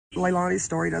Leilani's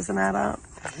story doesn't add up.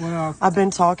 Well, I've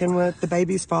been talking with the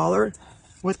baby's father,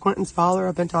 with Quinton's father.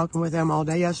 I've been talking with him all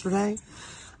day yesterday.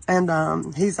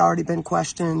 And he's already been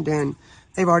questioned, and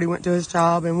they've already went to his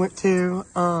job and went to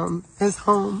his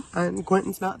home, and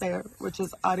Quinton's not there, which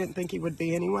is, I didn't think he would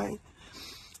be anyway.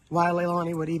 Why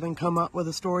Leilani would even come up with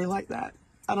a story like that,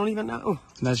 I don't even know.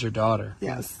 That's your daughter.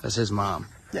 Yes. That's his mom.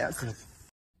 Yes.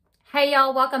 Hey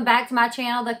y'all, welcome back to my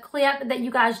channel. The clip that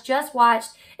you guys just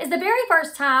watched is the very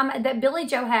first time that Billie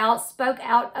Joe Howe spoke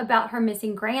out about her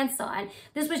missing grandson.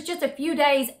 This was just a few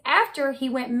days after he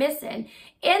went missing.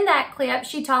 In that clip,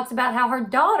 she talks about how her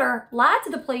daughter lied to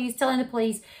the police, telling the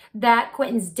police that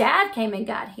Quinton's dad came and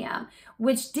got him,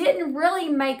 which didn't really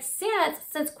make sense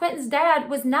since Quinton's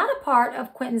dad was not a part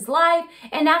of Quinton's life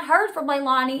and not heard from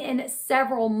Leilani in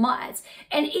several months.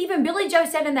 And even Billie Joe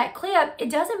said in that clip, it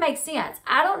doesn't make sense.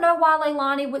 I don't know why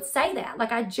Leilani would say that.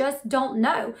 Like, I just don't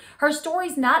know. Her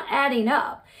story's not adding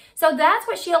up. So that's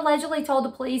what she allegedly told the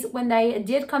police when they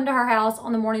did come to her house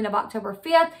on the morning of October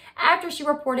 5th after she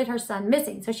reported her son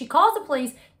missing. So she calls the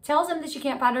police, tells them that she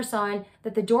can't find her son,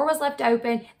 that the door was left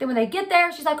open. Then when they get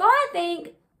there, she's like, oh, I think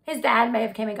his dad may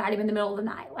have came and got him in the middle of the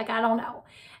night. Like, I don't know.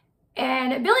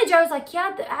 And Billie Joe's like,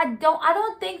 yeah, I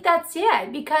don't think that's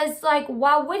it. Because, like,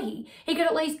 why would he? He could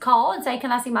at least call and say,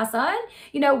 can I see my son?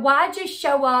 You know, why just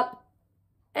show up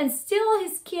and steal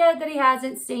his kid that he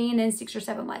hasn't seen in 6 or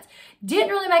 7 months?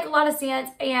 Didn't really make a lot of sense.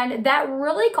 And that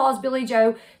really caused Billie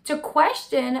Joe to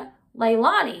question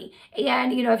Leilani.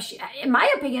 And, you know, if she, in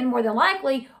my opinion, more than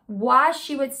likely, why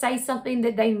she would say something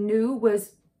that they knew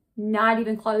was not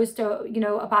even close to, you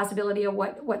know, a possibility of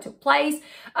what took place.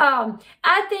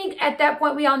 I think at that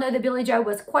point, we all know that Billie Joe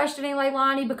was questioning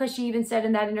Leilani because she even said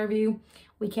in that interview,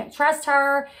 we can't trust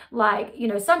her. Like, you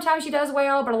know, sometimes she does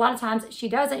well, but a lot of times she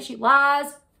doesn't. She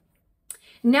lies.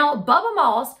 Now, Bubba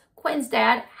Moss, Quinton's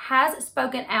dad, has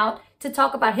spoken out to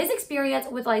talk about his experience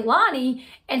with Leilani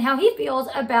and how he feels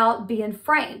about being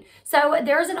framed. So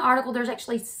there's an article. There's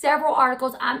actually several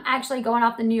articles. I'm actually going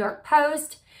off the New York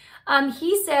Post.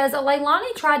 He says,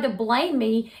 Leilani tried to blame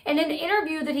me in an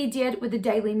interview that he did with the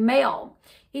Daily Mail.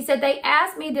 He said, they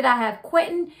asked me, did I have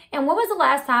Quinton? And when was the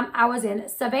last time I was in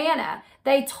Savannah?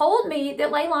 They told me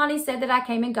that Leilani said that I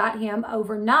came and got him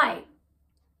overnight.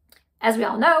 As we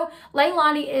all know,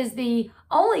 Leilani is the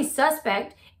only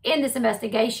suspect in this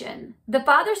investigation. The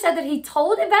father said that he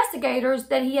told investigators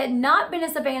that he had not been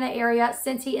in Savannah area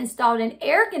since he installed an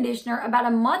air conditioner about a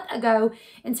month ago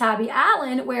in Tybee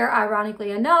Island, where,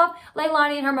 ironically enough,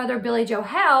 Leilani and her mother, Billie Joe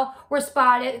Howe, were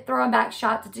spotted throwing back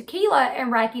shots of tequila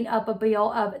and racking up a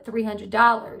bill of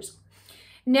 $300.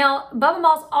 Now, Bubba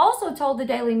Moss also told the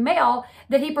Daily Mail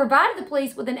that he provided the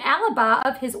police with an alibi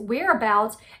of his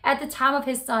whereabouts at the time of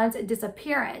his son's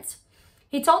disappearance.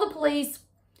 He told the police,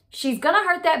 she's going to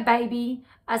hurt that baby.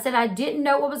 I said I didn't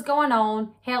know what was going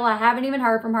on. Hell, I haven't even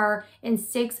heard from her in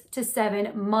 6 to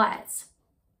 7 months.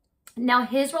 Now,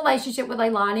 his relationship with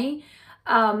Leilani,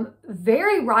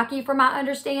 very rocky from my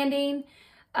understanding.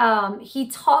 He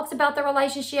talks about the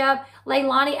relationship.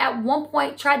 Leilani at one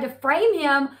point tried to frame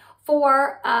him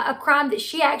for a crime that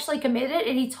she actually committed,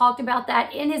 and he talked about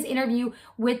that in his interview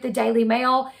with the Daily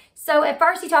Mail. So at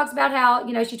first he talks about how,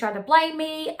 you know, she tried to blame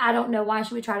me. I don't know why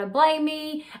she would try to blame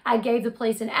me. I gave the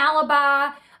police an alibi.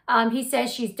 He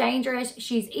says she's dangerous,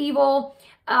 she's evil.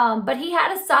 But he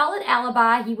had a solid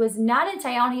alibi. He was not in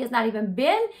town. He has not even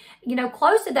been, you know,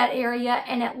 close to that area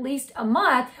in at least a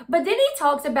month. But then he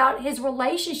talks about his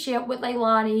relationship with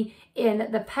Leilani in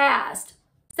the past.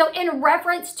 So in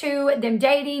reference to them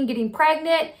dating, getting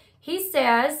pregnant, he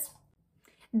says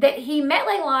that he met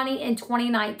Leilani in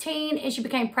 2019 and she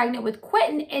became pregnant with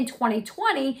Quinton in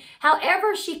 2020.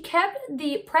 However, she kept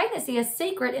the pregnancy a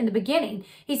secret in the beginning.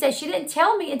 He says, she didn't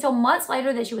tell me until months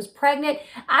later that she was pregnant.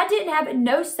 I didn't have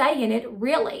no say in it,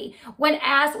 really. When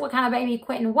asked what kind of baby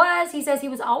Quinton was, he says he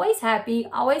was always happy,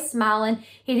 always smiling.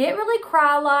 He didn't really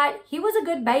cry a lot. He was a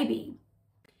good baby.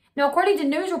 Now, according to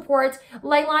news reports,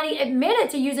 Leilani admitted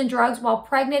to using drugs while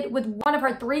pregnant with one of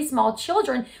her 3 small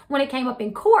children when it came up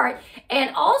in court.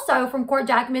 And also from court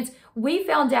documents, we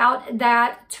found out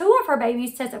that 2 of her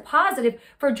babies tested positive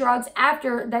for drugs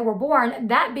after they were born,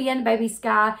 that being baby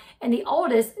Sky and the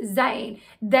oldest, Zane.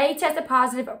 They tested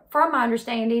positive, from my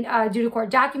understanding, due to court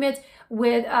documents,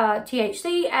 with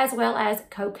THC as well as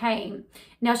cocaine.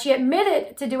 Now, she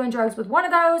admitted to doing drugs with one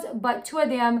of those, but 2 of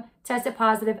them tested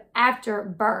positive after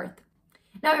birth.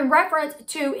 Now, in reference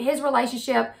to his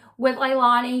relationship with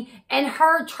Leilani and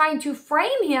her trying to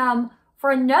frame him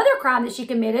for another crime that she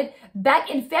committed, back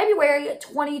in February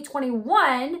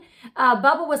 2021,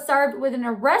 Bubba was served with an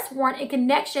arrest warrant in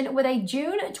connection with a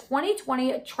June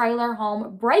 2020 trailer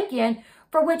home break-in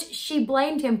for which she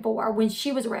blamed him for when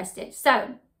she was arrested.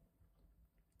 So,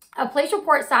 a police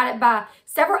report cited by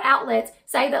several outlets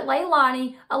say that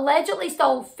Leilani allegedly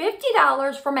stole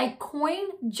 $50 from a coin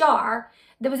jar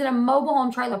that was in a mobile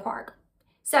home trailer park.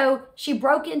 So she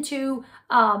broke into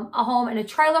a home in a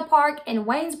trailer park in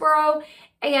Waynesboro,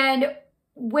 and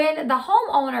when the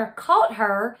homeowner caught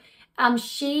her,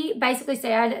 she basically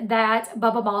said that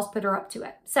Bubba Moss put her up to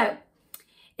it. So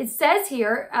it says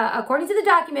here, according to the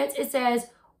documents, it says,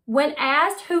 when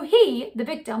asked who he, the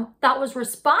victim, thought was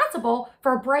responsible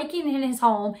for breaking in his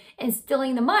home and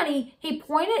stealing the money, he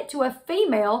pointed to a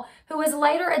female who was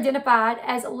later identified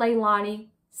as Leilani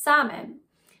Simon,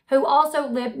 who also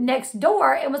lived next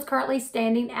door and was currently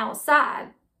standing outside.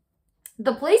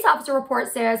 The police officer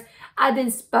report says, I then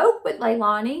spoke with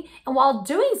Leilani, and while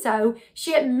doing so,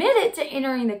 she admitted to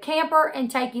entering the camper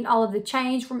and taking all of the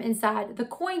change from inside the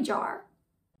coin jar.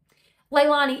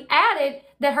 Leilani added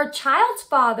that her child's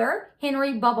father,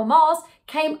 Henry Bubba Moss,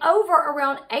 came over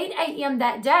around 8 a.m.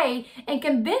 that day and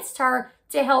convinced her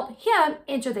to help him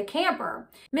enter the camper.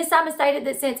 Ms. Simon stated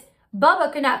that since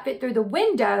Bubba could not fit through the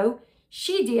window,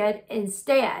 she did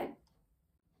instead.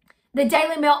 The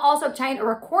Daily Mail also obtained a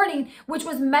recording which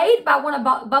was made by one of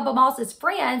Bubba Moss's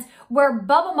friends where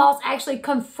Bubba Moss actually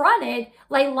confronted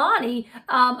Leilani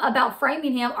about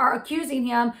framing him or accusing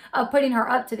him of putting her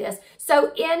up to this.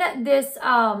 So in this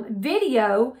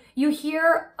video, you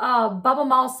hear Bubba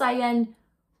Moss saying,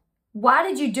 why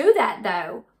did you do that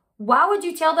though? Why would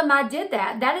you tell them I did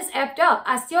that? That is effed up.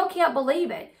 I still can't believe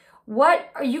it. What,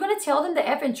 are you going to tell them the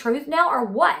effing truth now or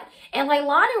what? And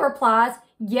Leilani replies,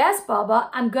 yes, Bubba,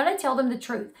 I'm going to tell them the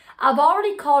truth. I've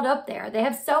already called up there. They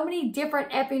have so many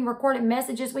different effing recorded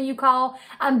messages when you call.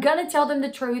 I'm going to tell them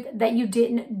the truth that you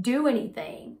didn't do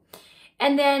anything.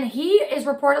 And then he is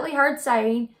reportedly heard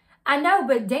saying, I know,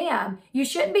 but damn, you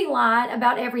shouldn't be lying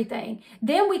about everything.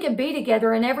 Then we could be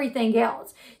together and everything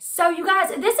else. So you guys,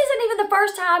 this isn't even the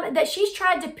first time that she's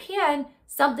tried to pin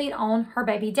something on her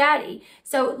baby daddy.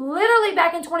 So literally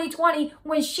back in 2020,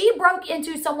 when she broke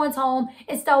into someone's home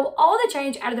and stole all the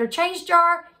change out of their change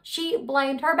jar, she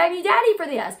blamed her baby daddy for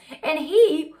this. And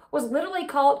he was literally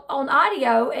caught on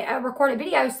audio, a recorded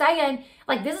video saying,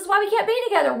 like, this is why we can't be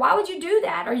together. Why would you do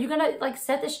that? Are you going to like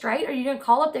set this straight? Are you going to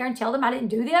call up there and tell them I didn't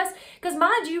do this? Because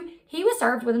mind you, he was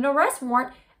served with an arrest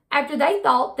warrant after they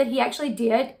thought that he actually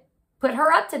did put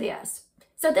her up to this.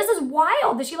 So this is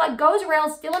wild that she like goes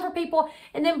around stealing from people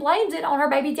and then blames it on her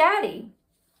baby daddy.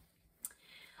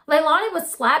 Leilani was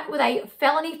slapped with a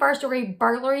felony first-degree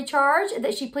burglary charge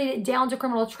that she pleaded down to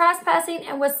criminal trespassing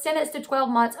and was sentenced to 12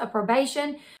 months of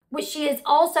probation, which she is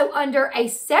also under a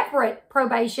separate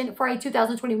probation for a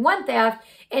 2021 theft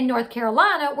in North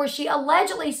Carolina, where she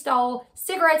allegedly stole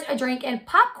cigarettes, a drink, and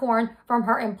popcorn from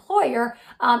her employer.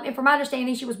 And from my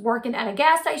understanding, she was working at a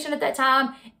gas station at that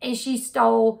time, and she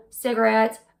stole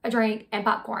cigarettes, a drink, and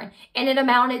popcorn. And it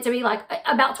amounted to be like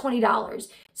about $20.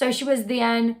 So she was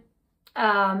then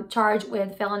charged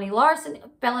with felony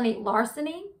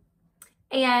larceny.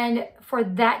 And for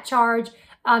that charge,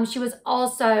 she was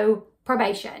also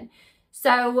probation.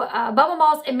 So Bubba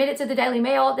Moss admitted to the Daily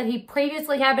Mail that he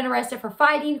previously had been arrested for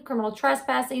fighting, criminal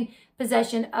trespassing,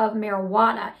 possession of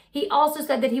marijuana. He also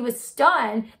said that he was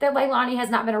stunned that Leilani has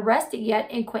not been arrested yet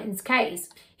in Quinton's case.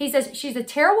 He says, she's a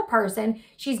terrible person.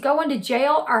 She's going to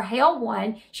jail or hell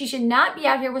one. She should not be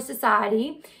out here with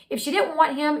society. If she didn't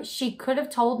want him, she could have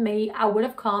told me. I would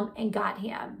have come and got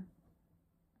him.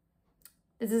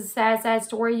 This is a sad, sad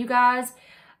story, you guys.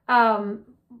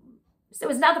 So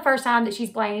it's not the first time that she's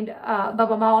blamed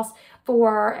Bubba Moss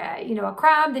for, a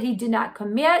crime that he did not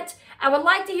commit. I would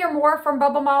like to hear more from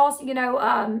Bubba Moss.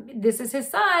 This is his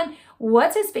son.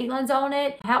 What's his feelings on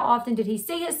it? How often did he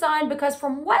see his son? Because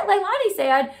from what Leilani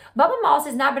said, Bubba Moss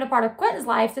has not been a part of Quinton's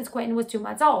life since Quinton was 2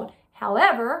 months old.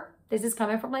 However, this is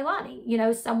coming from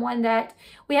Leilani, someone that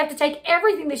we have to take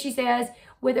everything that she says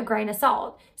with a grain of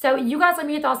salt. So you guys let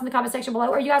me your thoughts in the comment section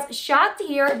below. Are you guys shocked to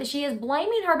hear that she is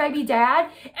blaming her baby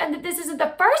dad and that this isn't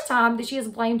the first time that she has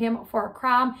blamed him for a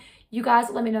crime? You guys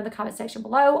let me know in the comment section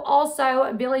below.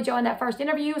 Also, Billy Joe in that first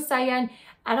interview saying,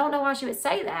 I don't know why she would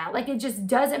say that. Like, it just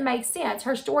doesn't make sense.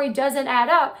 Her story doesn't add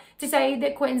up to say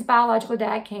that Quinton's biological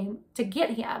dad came to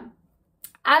get him.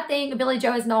 I think Billy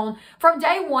Joe has known from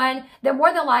day one that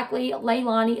more than likely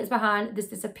Leilani is behind this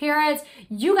disappearance.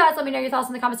 You guys let me know your thoughts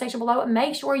in the comment section below.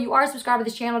 Make sure you are subscribed to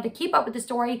this channel to keep up with the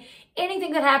story.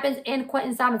 Anything that happens in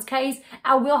Quinton Simon's case,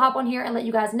 I will hop on here and let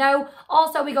you guys know.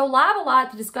 Also, we go live a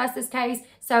lot to discuss this case.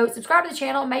 So subscribe to the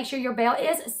channel. Make sure your bell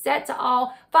is set to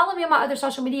all. Follow me on my other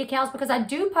social media accounts because I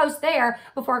do post there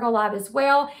before I go live as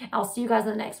well. I'll see you guys in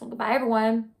the next one. Goodbye,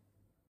 everyone.